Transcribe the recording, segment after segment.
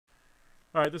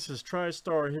All right, this is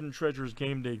TriStar Hidden Treasures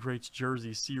Game Day Greats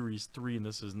Jersey Series 3, and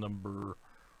this is number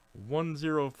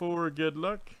 104. Good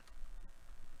luck.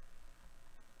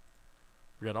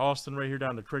 We got Austin right here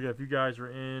down to Craig. If you guys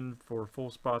are in for full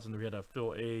spots, and we had a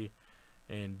fill A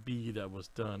and B that was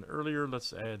done earlier.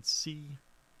 Let's add C.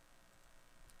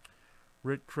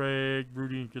 Rick, Craig,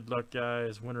 Rudy, good luck,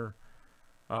 guys. Winner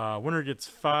gets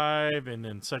 5, and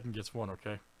then second gets 1,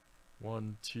 okay?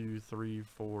 1, 2, 3,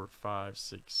 4, 5,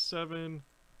 6, 7.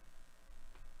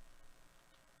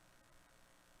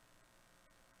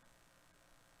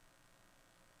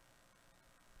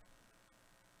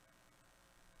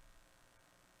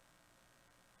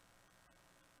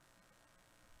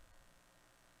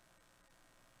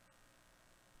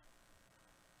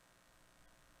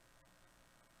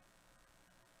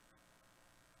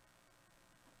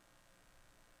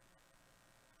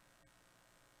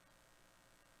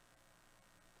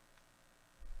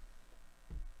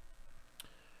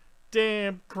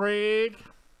 Damn, Craig.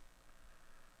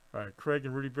 All right, Craig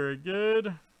and Rudy, very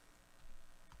good.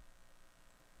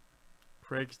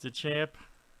 Craig's the champ.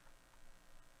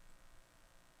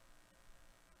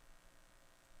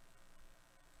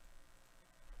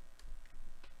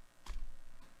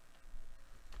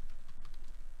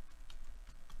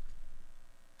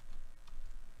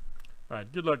 All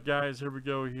right, good luck, guys. Here we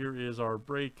go. Here is our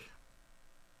break.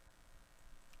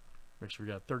 Make sure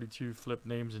we got 32 flip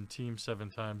names and teams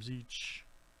 7 times each.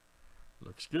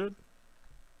 Looks good.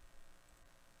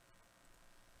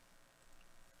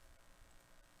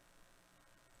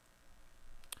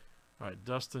 All right,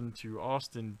 Dustin to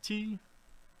Austin T.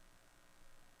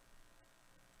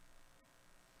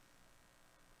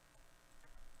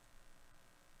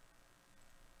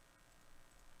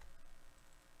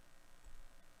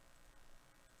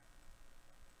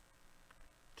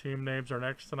 Team names are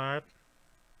next tonight.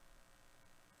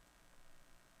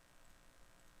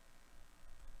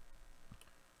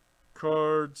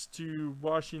 Cards to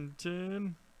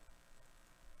Washington.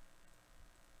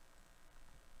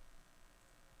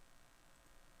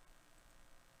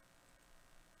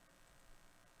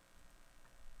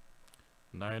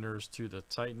 Niners to the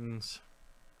Titans.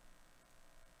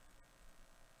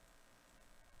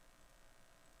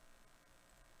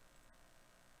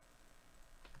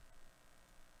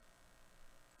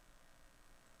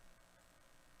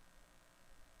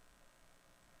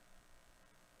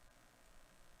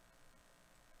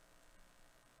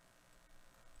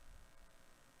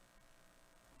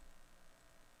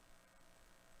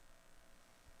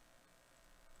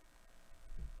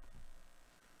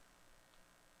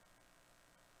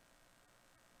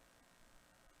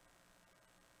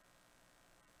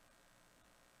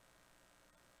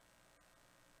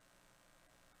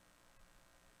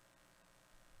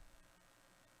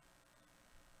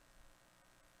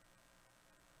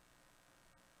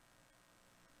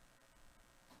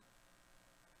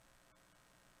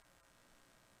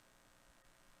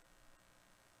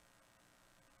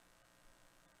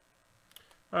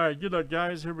 All right, good luck,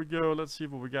 guys. Here we go. Let's see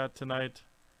what we got tonight.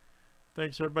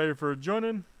 Thanks, everybody, for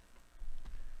joining.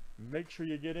 Make sure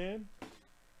you get in.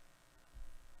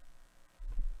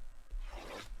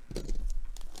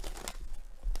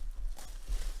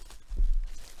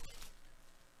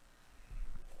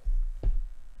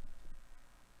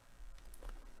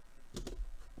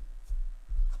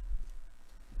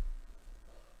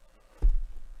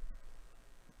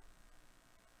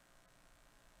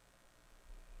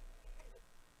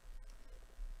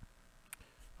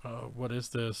 What is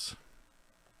this?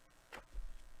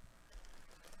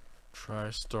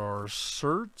 TriStar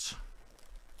cert.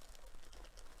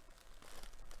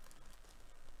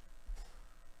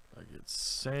 I get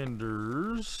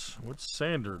Sanders. Which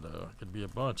Sander though? It could be a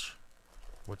bunch.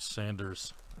 Which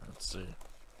Sanders? Let's see.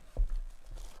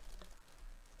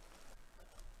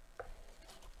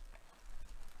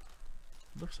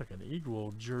 Looks like an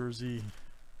Eagle jersey.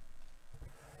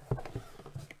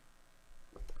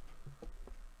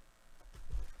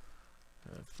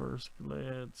 At first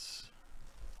glance.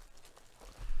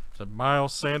 Is that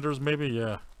Miles Sanders maybe? Yeah.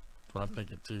 That's what I'm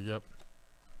thinking too, yep.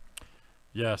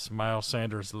 Yes, Miles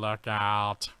Sanders, luck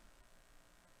out.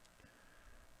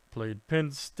 Played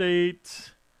Penn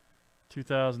State.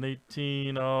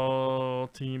 2018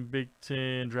 All-Team Big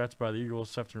Ten. Drafted by the Eagles,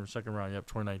 second round, yep,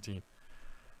 2019.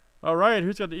 All right,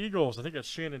 who's got the Eagles? I think it's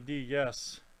Shannon D,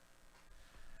 yes.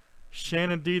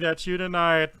 Shannon D, that's you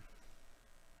tonight.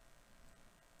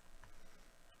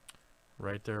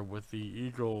 Right there with the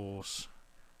Eagles.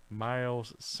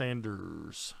 Miles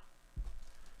Sanders.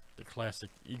 The classic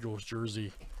Eagles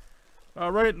jersey.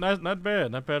 All right, not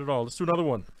bad. Not bad at all. Let's do another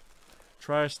one.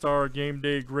 TriStar Game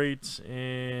Day Greats,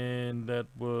 and that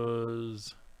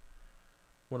was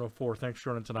 104. Thanks for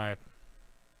joining tonight.